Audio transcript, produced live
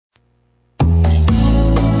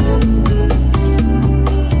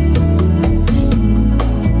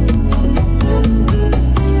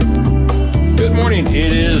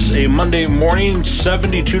Friday morning,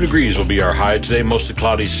 72 degrees will be our high today. Mostly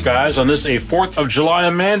cloudy skies. On this, a 4th of July,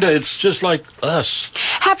 Amanda, it's just like us.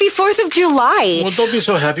 Happy 4th of July. Well, don't be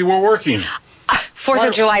so happy. We're working. 4th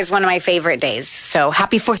of July is one of my favorite days. So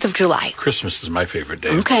happy 4th of July. Christmas is my favorite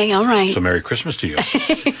day. Okay, all right. So Merry Christmas to you.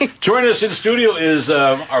 Joining us in studio is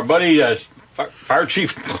our buddy, Fire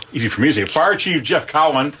Chief, easy for me to say, Fire Chief Jeff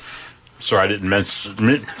Cowan. Sorry, I didn't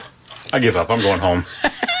mention. I give up. I'm going home.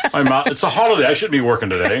 It's a holiday. I shouldn't be working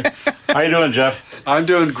today. How you doing, Jeff? I'm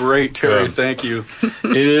doing great, Terry. Thank you.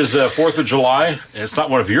 It is 4th of July. It's not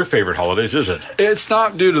one of your favorite holidays, is it? It's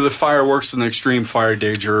not due to the fireworks and the extreme fire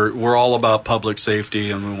danger. We're all about public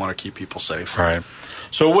safety, and we want to keep people safe. All right.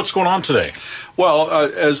 So what's going on today? Well,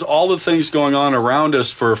 as all the things going on around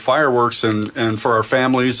us for fireworks and for our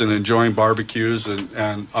families and enjoying barbecues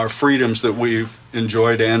and our freedoms that we've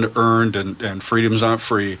enjoyed and earned, and freedoms aren't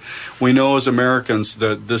free, we know as Americans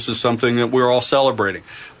that this is something that we're all celebrating.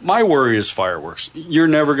 My worry is fireworks. You're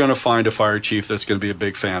never going to find a fire chief that's going to be a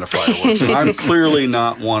big fan of fireworks, and I'm clearly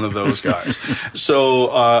not one of those guys. So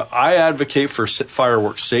I advocate for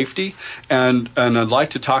fireworks safety, and I'd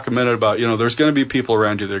like to talk a minute about, there's going to be people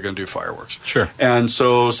around you that are going to do fireworks. Sure. And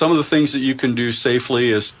so some of the things that you can do safely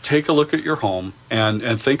is take a look at your home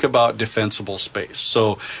and think about defensible space.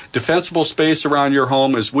 So defensible space around your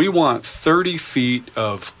home is we want 30 feet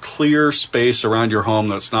of clear space around your home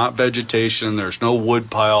that's not vegetation, there's no wood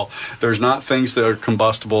pile, there's not things that are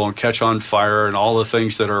combustible and catch on fire and all the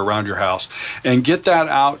things that are around your house. And get that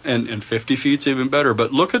out, and 50 feet's even better.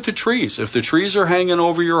 But look at the trees. If the trees are hanging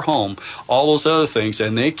over your home, all those other things,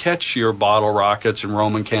 and they catch your bottle rockets and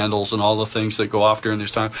Roman candles and all the things that go off during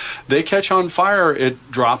this time, they catch on fire,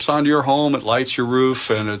 it drops onto your home, it lights your roof,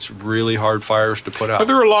 and it's really hard fires to put out. Are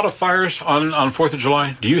there a lot of fires on 4th of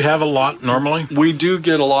July? Do you have a lot normally? We do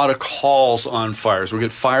get a lot of calls on fires. We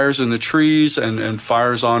get fires in the trees and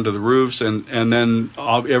fires onto the roofs, and then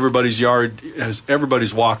everybody's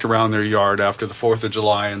walked around their yard after the 4th of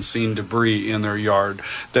July and seen debris in their yard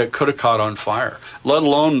that could have caught on fire, let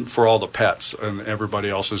alone for all the pets and everybody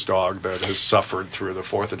else's dog that has suffered through the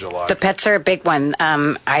 4th of July. The pets are a big one.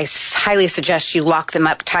 I highly suggest you lock them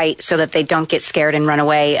up tight so that they don't get scared and run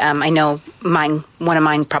away. I know one of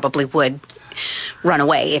mine probably would run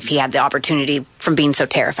away if he had the opportunity from being so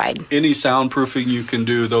terrified. Any soundproofing you can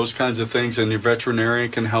do, those kinds of things, and your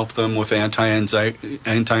veterinarian can help them with anti-anxiety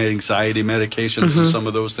medications and some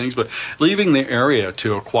of those things. But leaving the area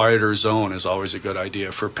to a quieter zone is always a good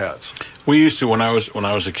idea for pets. We used to, when I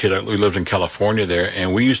was a kid, we lived in California there,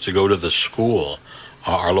 and we used to go to the school,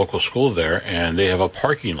 our local school there, and they have a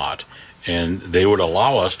parking lot. And they would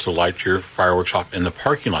allow us to light your fireworks off in the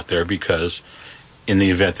parking lot there, because in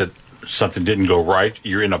the event that something didn't go right,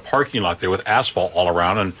 you're in a parking lot there with asphalt all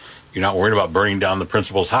around, and you're not worried about burning down the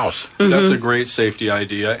principal's house. That's a great safety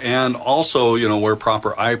idea. And also, wear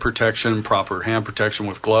proper eye protection, proper hand protection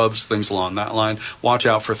with gloves, things along that line. Watch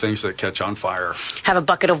out for things that catch on fire. Have a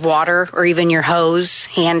bucket of water or even your hose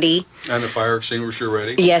handy. And a fire extinguisher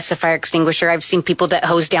ready? Yes, a fire extinguisher. I've seen people that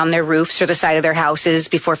hose down their roofs or the side of their houses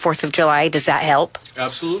before 4th of July. Does that help?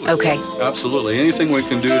 Absolutely. Okay. Absolutely. Anything we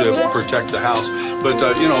can do to protect the house. But,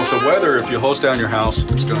 the weather, if you hose down your house,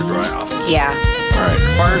 it's going to dry out. Yeah. All right.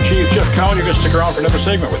 Fire Chief Jeff Cowan, you're going to stick around for another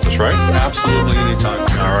segment with us, right? Absolutely, anytime.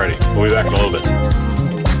 All righty. We'll be back in a little bit.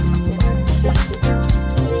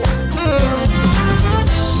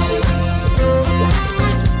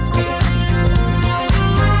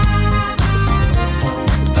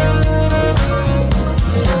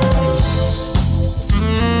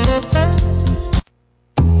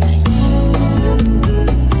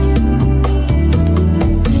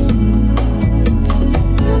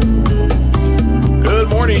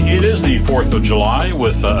 It is the 4th of July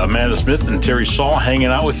with Amanda Smith and Terry Saul hanging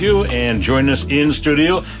out with you, and joining us in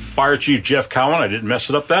studio, Fire Chief Jeff Cowan. I didn't mess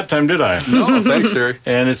it up that time, did I? No, thanks, Terry.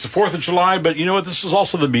 And it's the 4th of July, but you know what? This is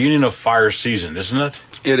also the beginning of fire season, isn't it?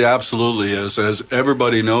 It absolutely is. As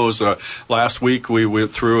everybody knows, last week we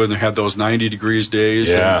went through and they had those 90 degrees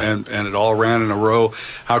days, and it all ran in a row.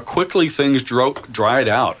 How quickly things dried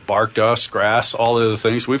out. Bark dust, grass, all the other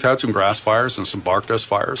things. We've had some grass fires and some bark dust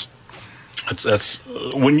fires. That's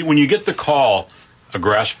when you get the call, a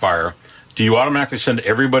grass fire, do you automatically send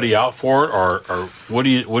everybody out for it, or what do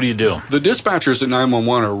you do? The dispatchers at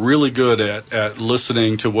 911 are really good at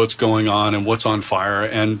listening to what's going on and what's on fire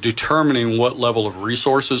and determining what level of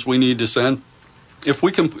resources we need to send. If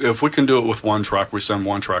we can do it with one truck, we send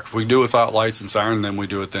one truck. If we do it without lights and siren, then we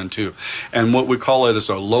do it then too. And what we call it is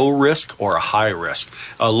a low risk or a high risk.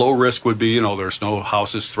 A low risk would be, there's no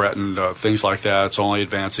houses threatened, things like that. It's only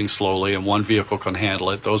advancing slowly, and one vehicle can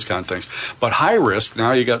handle it. Those kind of things. But high risk,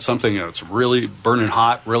 now you got something that's really burning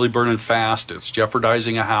hot, really burning fast. It's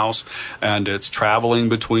jeopardizing a house, and it's traveling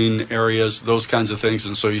between areas. Those kinds of things.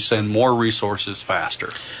 And so you send more resources faster.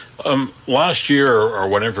 Last year or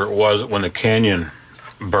whenever it was, when the canyon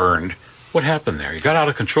burned, what happened there? You got out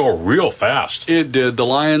of control real fast. It did. The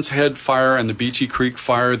Lions Head fire and the Beachy Creek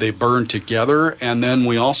fire, they burned together. And then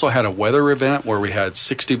we also had a weather event where we had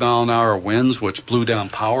 60-mile-an-hour winds, which blew down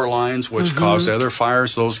power lines, which caused other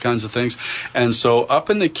fires, those kinds of things. And so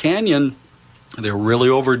up in the canyon, they're really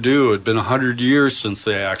overdue. It had been 100 years since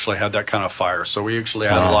they actually had that kind of fire. So we actually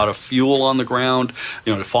had a lot of fuel on the ground,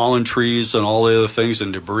 fallen trees and all the other things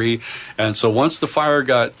and debris. And so once the fire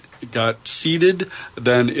got seeded,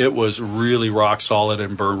 then it was really rock solid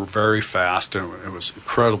and burned very fast, and it was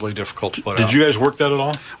incredibly difficult to put out. Did you guys work that at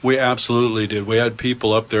all? We absolutely did. We had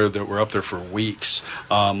people up there that were up there for weeks.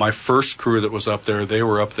 My first crew that was up there, they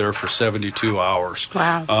were up there for 72 hours.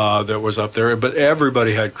 Wow. That was up there. But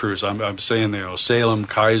everybody had crews. I'm saying, Salem,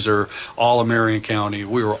 Kaiser, all of Marion County,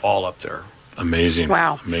 we were all up there. Amazing.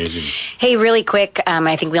 Wow. Amazing. Hey, really quick,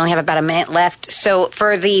 I think we only have about a minute left. So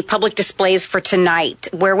for the public displays for tonight,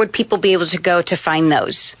 where would people be able to go to find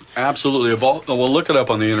those? Absolutely. We'll look it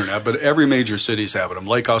up on the internet, but every major city's having them.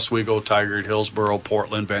 Lake Oswego, Tigard, Hillsboro,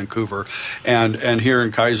 Portland, Vancouver. And here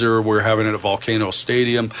in Kaiser, we're having it at Volcano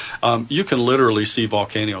Stadium. You can literally see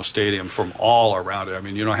Volcano Stadium from all around it. I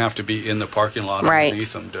mean, you don't have to be in the parking lot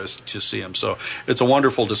underneath them to see them. So it's a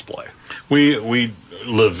wonderful display. We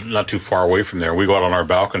live not too far away from there. We go out on our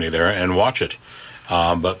balcony there and watch it.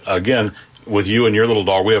 But again, with you and your little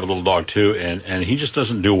dog, we have a little dog too, and he just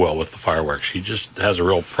doesn't do well with the fireworks. He just has a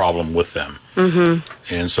real problem with them.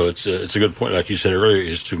 Mm-hmm. And so it's a good point, like you said earlier,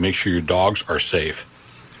 is to make sure your dogs are safe.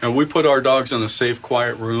 And we put our dogs in a safe,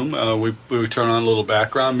 quiet room. We turn on a little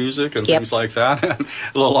background music and things like that. And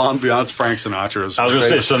a little ambiance. Frank Sinatra's. I was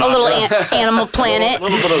going to say Sinatra. A little Animal Planet. A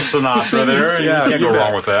little bit of Sinatra there. You can't go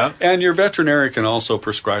wrong with that. And your veterinarian can also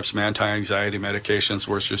prescribe some anti-anxiety medications,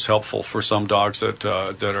 which is helpful for some dogs that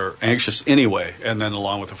are anxious anyway. And then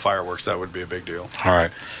along with the fireworks, that would be a big deal. All right.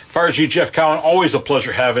 Fire Chief Jeff Cowan, always a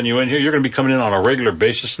pleasure having you in here. You're going to be coming in on a regular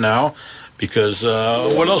basis now. Because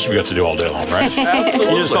what else have you got to do all day long, right?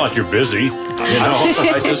 Absolutely. It's not like you're busy.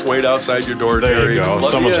 I just wait outside your door. There you go.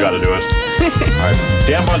 Someone's got to do it. All right.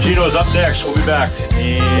 Dan Bongino is up next. We'll be back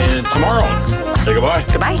tomorrow. Say goodbye.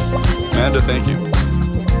 Goodbye. Amanda, thank you.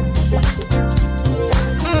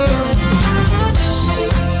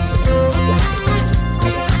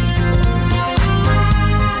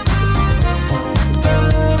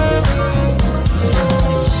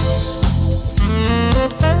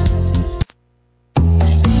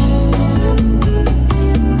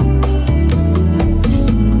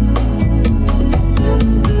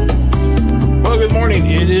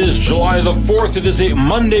 It is July the 4th. It is a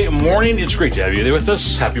Monday morning. It's great to have you there with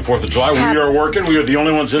us. Happy 4th of July. We are working. We are the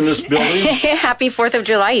only ones in this building. Happy 4th of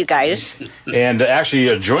July, you guys. And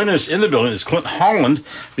actually, joining us in the building is Clint Holland,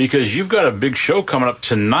 because you've got a big show coming up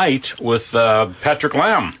tonight with Patrick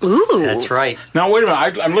Lamb. Ooh. That's right. Now, wait a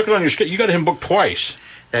minute. I'm looking on your schedule. You got him booked twice.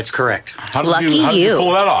 That's correct. How did Lucky you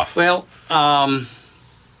pull that off? Well,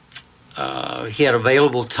 he had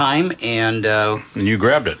available time, and you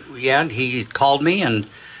grabbed it. Yeah, he called me, and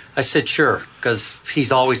I said sure, because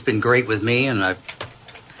he's always been great with me, and I've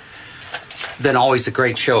been always a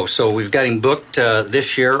great show. So we've got him booked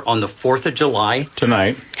this year on the 4th of July.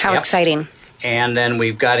 Tonight. How exciting. And then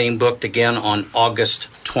we've got him booked again on August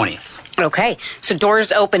 20th. Okay. So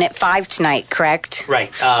doors open at 5 tonight, correct?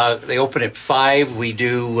 Right. They open at 5. We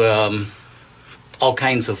do all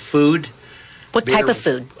kinds of food. What type of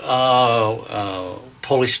food?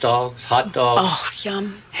 Polish dogs, hot dogs. Oh,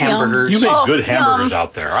 yum. Hamburgers. You make good hamburgers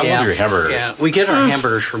out there. I love your hamburgers. Yeah, we get our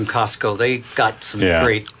hamburgers from Costco. They got some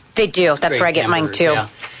great. They do. That's where I get mine too. Yeah.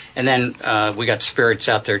 And then we got spirits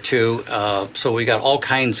out there too. So we got all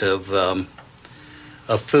kinds of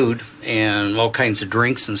food and all kinds of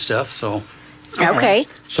drinks and stuff. So. Okay.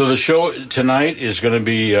 So the show tonight is going to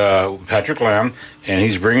be Patrick Lamb, and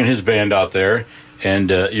he's bringing his band out there. And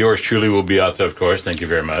yours truly will be out there, of course. Thank you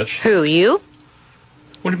very much. Who, you?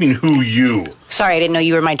 What do you mean, who, you? Sorry, I didn't know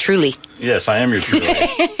you were my truly. Yes, I am your truly.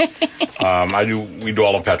 We do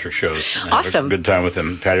all of Patrick's shows. Awesome. Have a good time with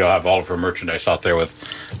him. Patty will have all of her merchandise out there with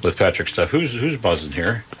Patrick's stuff. Who's buzzing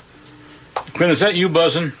here? Clint, is that you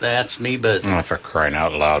buzzing? That's me buzzing. Oh, for crying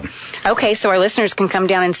out loud. Okay, so our listeners can come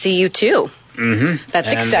down and see you too. That's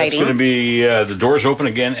And exciting. It's going to be the doors open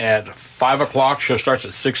again at 5 o'clock. Show starts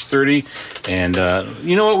at 6:30. And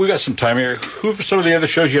you know what? We got some time here. Who are some of the other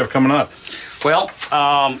shows you have coming up? Well,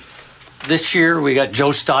 this year we got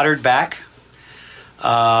Joe Stoddard back.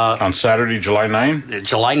 On Saturday, July 9?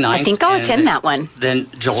 July 9th. I think I'll and attend that one. Then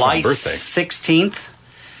July my birthday. 16th,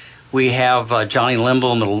 we have Johnny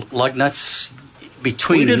Limble and the Lugnuts.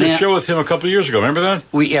 Between We did them, a show with him a couple of years ago. Remember that?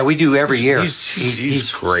 we do every year.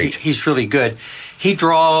 He's great. He's really good. He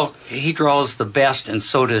draws the best, and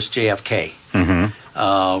so does JFK.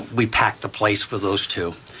 We pack the place with those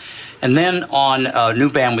two. And then on a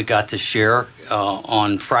new band we got this year,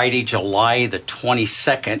 on Friday, July the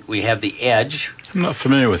 22nd, we have The Edge. I'm not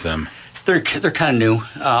familiar with them. They're kind of new.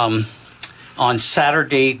 On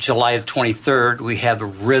Saturday, July the 23rd, we have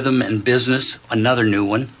Rhythm and Business, another new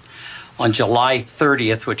one. On July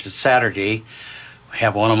 30th, which is Saturday, we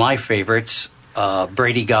have one of my favorites,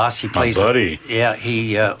 Brady Goss. He plays. My buddy.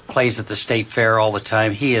 He plays at the State Fair all the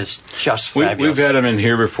time. He is just fabulous. We've had him in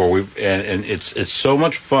here before. And it's so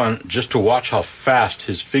much fun just to watch how fast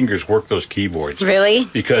his fingers work those keyboards. Really?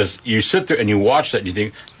 Because you sit there and you watch that and you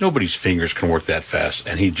think nobody's fingers can work that fast,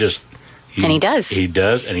 and he does. He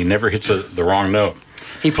does, and he never hits the wrong note.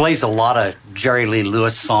 He plays a lot of Jerry Lee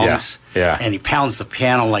Lewis songs. Yeah. And he pounds the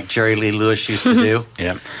piano like Jerry Lee Lewis used to do.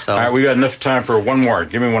 Yeah. So, all right, we got enough time for one more.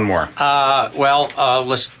 Give me one more.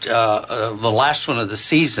 let's. The last one of the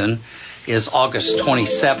season is August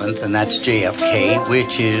 27th, and that's JFK,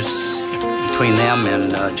 which is between them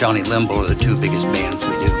and Johnny Limbo, the two biggest bands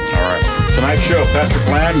we do. All right. Tonight's show, Patrick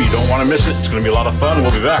Lamb. You don't want to miss it. It's going to be a lot of fun.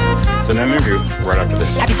 We'll be back with an interview right after this.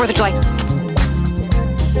 Happy 4th of July.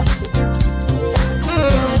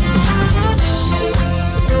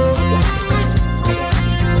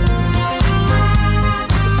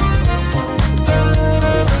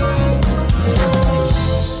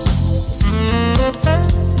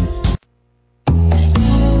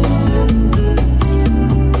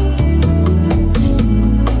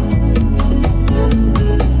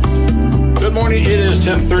 It is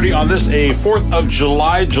 10:30 on this, a 4th of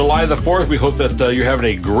July, July the 4th. We hope that you're having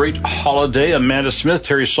a great holiday. Amanda Smith,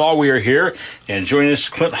 Terry Saul, we are here. And joining us,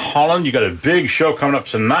 Clint Holland. You got a big show coming up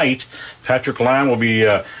tonight. Patrick Lamb will be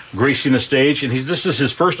gracing the stage. And this is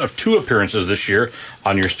his first of 2 appearances this year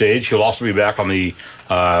on your stage. He'll also be back on the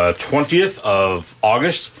 20th of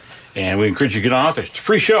August. And we encourage you to get on out there. It's a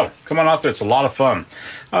free show. Come on out there. It's a lot of fun.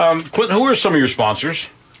 Clint, who are some of your sponsors?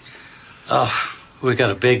 We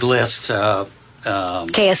got a big list.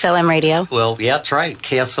 KSLM Radio. Well, yeah, that's right.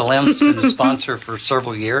 KSLM's been a sponsor for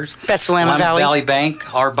several years. That's the Willamette Valley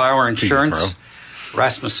Bank, R. Bauer Insurance,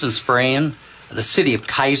 Rasmussen Spraying. The city of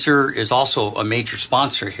Kaiser is also a major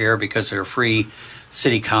sponsor here because they're free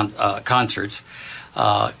city concerts.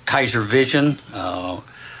 Kaiser Vision,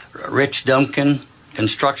 Rich Duncan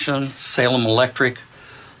Construction, Salem Electric,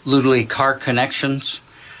 Ludley Car Connections,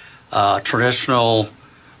 Traditional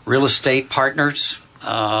Real Estate Partners,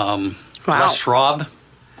 Les Robb.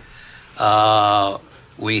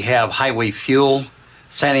 We have Highway Fuel.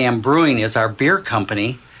 Santa Ann Brewing is our beer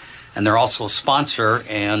company, and they're also a sponsor,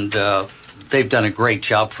 and they've done a great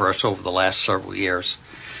job for us over the last several years.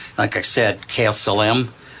 Like I said, KSLM,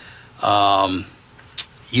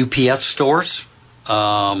 UPS stores.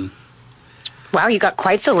 Wow, you got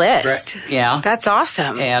quite the list. Yeah. That's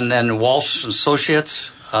awesome. And then Walsh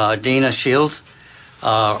Associates, Dana Shield,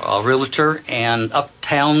 a realtor, and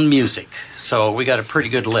Uptown Music. So we got a pretty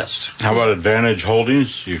good list. How about Advantage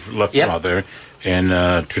Holdings? You've left them out there.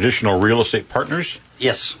 And Traditional Real Estate Partners?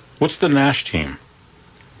 Yes. What's the Nash team?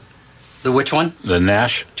 The which one? The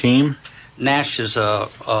Nash team? Nash is a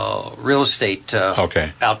real estate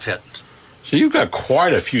outfit. So you've got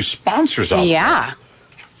quite a few sponsors out there. Yeah.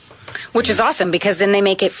 Which is awesome because then they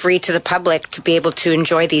make it free to the public to be able to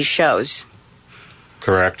enjoy these shows.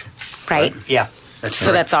 Correct. Right? Yeah.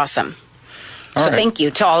 That's awesome. All right. Thank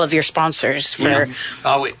you to all of your sponsors for...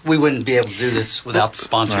 we wouldn't be able to do this without the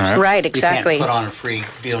sponsors. Right, exactly. You can't put on a free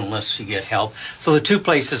deal unless you get help. So the 2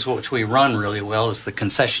 places which we run really well is the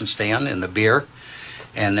concession stand and the beer,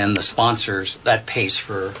 and then the sponsors, that pays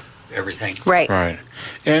for everything. Right. Right.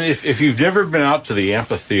 And if you've never been out to the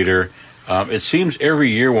amphitheater, it seems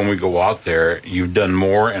every year when we go out there, you've done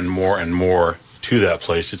more and more and more to that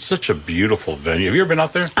place. It's such a beautiful venue. Have you ever been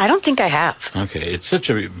out there? I don't think I have. Okay. It's such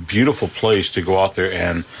a beautiful place to go out there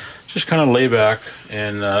and just kind of lay back,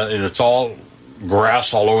 and it's all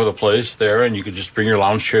grass all over the place there, and you could just bring your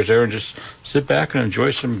lounge chairs there and just sit back and enjoy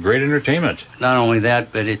some great entertainment. Not only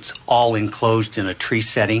that, but it's all enclosed in a tree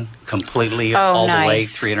setting completely all the way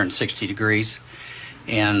 360 degrees.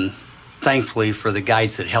 And thankfully for the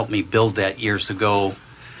guys that helped me build that years ago,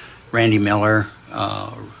 Randy Miller,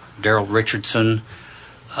 Daryl Richardson.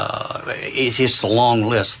 It's just a long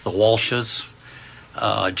list. The Walshes,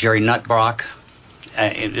 Jerry Nutbrock.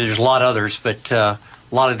 There's a lot of others, but a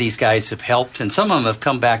lot of these guys have helped, and some of them have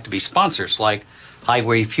come back to be sponsors, like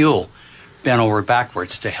Highway Fuel, bent over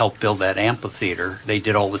backwards to help build that amphitheater. They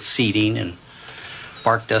did all the seating and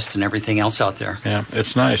bark dust and everything else out there. Yeah,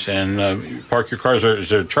 it's nice. And you park your cars. Is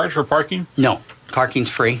there a charge for parking? No, parking's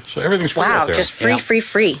free. So everything's free out Wow, there. just free.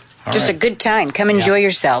 All Just right. a good time. Come enjoy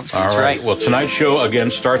yourselves. All right. right. Well, tonight's show,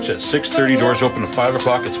 again, starts at 6:30. Doors open at 5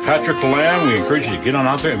 o'clock. It's Patrick Lamb. We encourage you to get on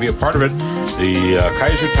out there and be a part of it. The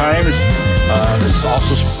Kaiser Times is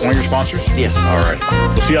also one of your sponsors? Yes. All right.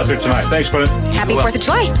 We'll see you out there tonight. Thanks, Glenn. Happy 4th of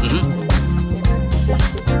July. Mm-hmm.